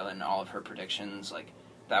Melisandre and all of her predictions, like,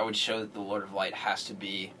 that would show that the Lord of Light has to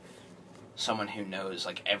be someone who knows,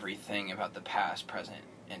 like, everything about the past, present,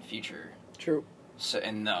 and future. True. So,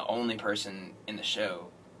 and the only person in the show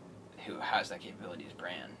who has that capability is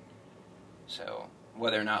Bran. So,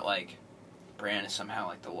 whether or not, like, Bran is somehow,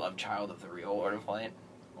 like, the love child of the real Lord of Light,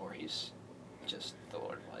 or he's just the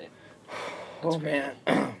Lord of Light. Oh, great.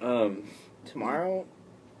 man. Tomorrow,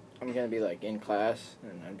 I'm going to be, like, in class,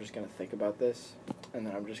 and I'm just going to think about this, and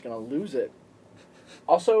then I'm just going to lose it.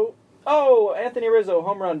 Also, Anthony Rizzo,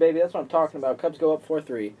 home run, baby. That's what I'm talking about. Cubs go up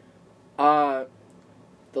 4-3. The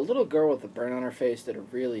little girl with the burn on her face did a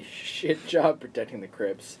really shit job protecting the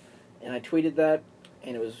Crips. And I tweeted that,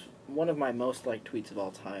 and it was one of my most liked tweets of all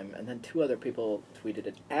time. And then 2 other people tweeted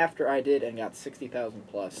it after I did and got 60,000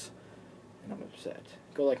 plus. And I'm upset.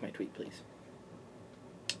 Go like my tweet, please.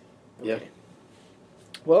 Okay. Yep.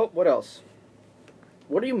 Well, what else?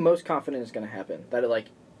 What are you most confident is going to happen? That it, like,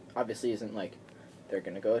 obviously isn't, like, they're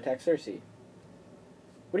going to go attack Cersei.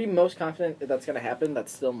 What are you most confident that's going to happen that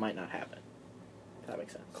still might not happen? If that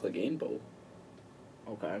makes sense. Clegane Bowl.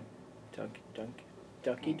 Okay. Ducky,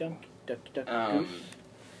 ducky, Um, goose.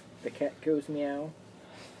 The cat goes meow.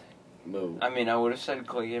 Moo. I mean, I would have said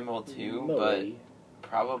Clegane Bowl too, but Moe.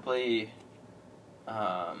 probably,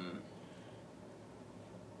 I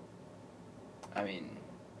mean,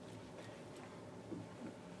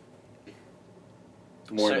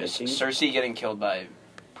 More Cersei getting killed by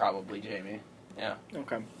probably Jaime. Yeah.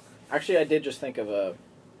 Okay. Actually, I did just think of a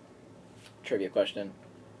trivia question.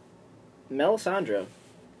 Melisandre,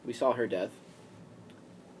 we saw her death.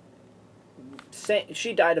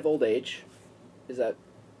 She died of old age. Is that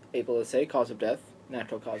able to say cause of death?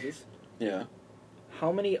 Natural causes. Yeah.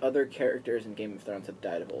 How many other characters in Game of Thrones have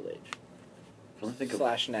died of old age? I can only think of,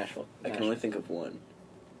 Slash natural. I can only think of one.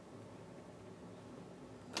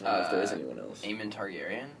 I don't know if there is anyone else. Aemon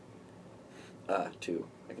Targaryen. 2.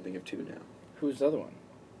 I can think of 2 now. Who's the other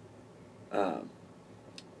one?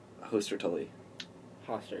 Hoster Tully.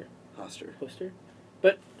 Hoster. Hoster.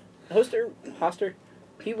 But Hoster,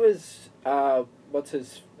 he was what's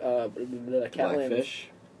his Catelyn's Blackfish.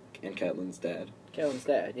 And Catelyn's dad. Catelyn's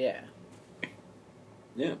dad, yeah.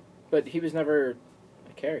 Yeah. But he was never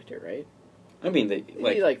a character, right? I mean,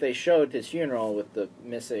 They showed his funeral with the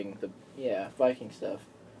missing Viking stuff.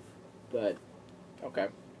 But okay.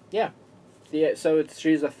 Yeah. So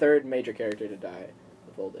she's the third major character to die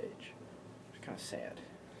of old age. It's kind of sad.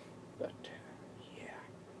 But yeah.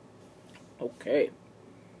 Okay.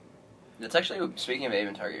 That's actually, speaking of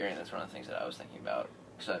Aemon Targaryen, that's one of the things that I was thinking about.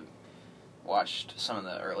 Because I've watched some of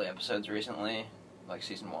the early episodes recently, like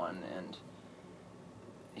Season 1, and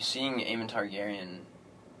seeing Aemon Targaryen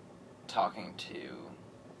talking to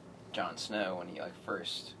Jon Snow when he, like,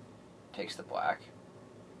 first takes the black,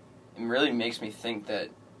 it really makes me think that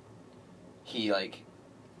he, like,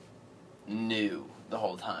 knew the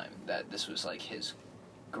whole time that this was, like, his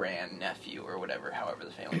grandnephew or whatever, however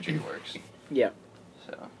the family tree works. Yeah.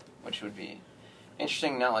 So, which would be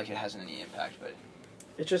interesting, not like it has any impact, but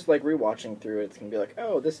It's just like rewatching through it, it's gonna be like,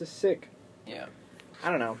 oh, this is sick. yeah. I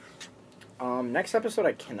don't know. Next episode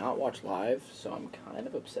I cannot watch live, so I'm kind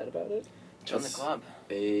of upset about it. Join the club.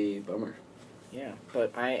 A bummer. Yeah,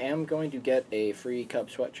 but I am going to get a free Cub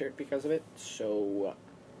sweatshirt because of it, so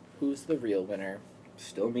who's the real winner?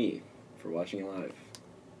 Still me for watching live.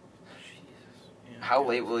 Jesus. Yeah, How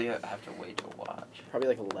late will you have to wait to watch? Probably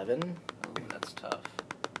like 11. Oh, that's tough.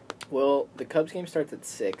 Well, the Cubs game starts at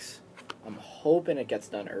 6. I'm hoping it gets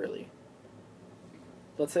done early.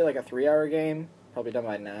 Let's say like a 3-hour game, probably done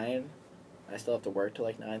by 9. I still have to work till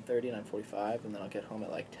like 9:30, 9:45, and then I'll get home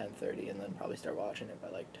at like 10:30, and then probably start watching it by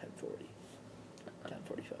like 10:40,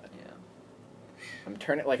 10:45. Yeah. I'm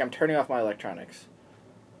turning off my electronics.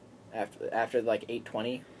 After like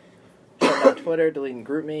 8:20, shutting down Twitter, deleting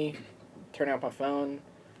GroupMe, turning off my phone.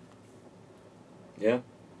 Yeah,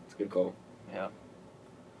 it's a good call. Yeah.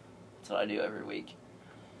 That's what I do every week.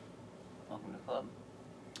 Welcome to the club.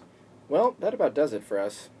 Well, that about does it for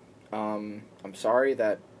us. I'm sorry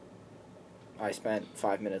that I spent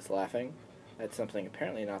 5 minutes laughing at something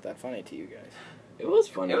apparently not that funny to you guys. It was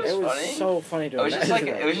funny. It was funny. So funny to It was just like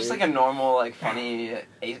imagine that, it was just dude. like a normal like funny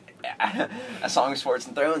a Song of Sports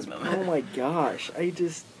and Thrones moment. Oh my gosh!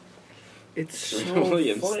 It's so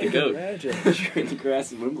Williams, funny the to goat. imagine. in the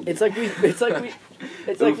grass in Wimbledon. It's like we Oof,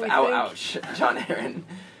 think, ouch, John Aaron.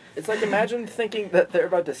 It's like imagine thinking that they're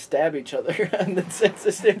about to stab each other, and then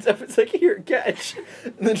Sansa stands up. It's like, here, catch,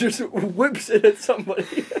 and then just whips it at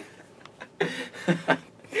somebody.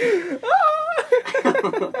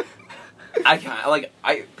 I kind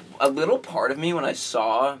of a little part of me when I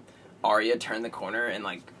saw Arya turn the corner and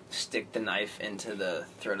like stick the knife into the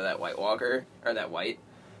throat of that White Walker or that White,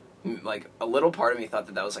 like a little part of me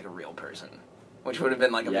thought that was like a real person, which would have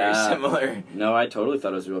been like a very similar. No, I totally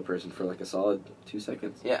thought it was a real person for like a solid 2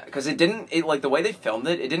 seconds. Yeah, because it like the way they filmed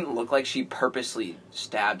it, it didn't look like she purposely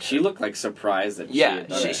stabbed her. She looked like surprised that Yeah, she had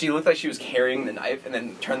done it. she looked like she was carrying the knife and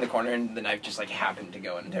then turned the corner and the knife just like happened to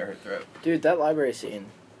go into her throat. Dude, that library scene,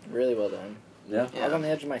 really well done. Yeah. I was on the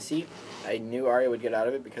edge of my seat. I knew Arya would get out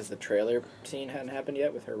of it because the trailer scene hadn't happened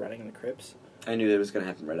yet with her running in the crypts. I knew that was going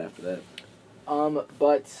to happen right after that.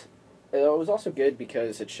 But it was also good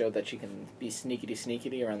because it showed that she can be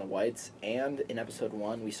sneakity around the Whites, and in episode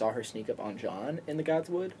 1 we saw her sneak up on Jon in the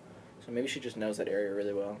Godswood, so maybe she just knows that area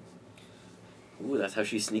really well. Ooh, that's how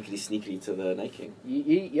she's sneakity to the Night King.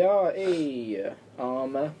 Yeah, hey.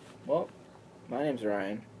 Well, my name's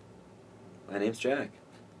Ryan. My name's Jack.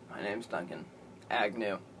 My name's Duncan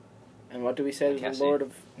Agnew. And what do we say to McKessy. the Lord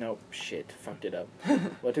of... No, shit, fucked it up.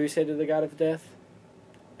 What do we say to the God of Death?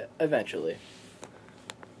 Eventually.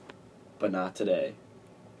 But not today.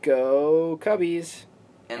 Go Cubbies.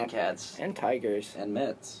 And cats. And Tigers. And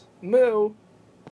Mets. Moo.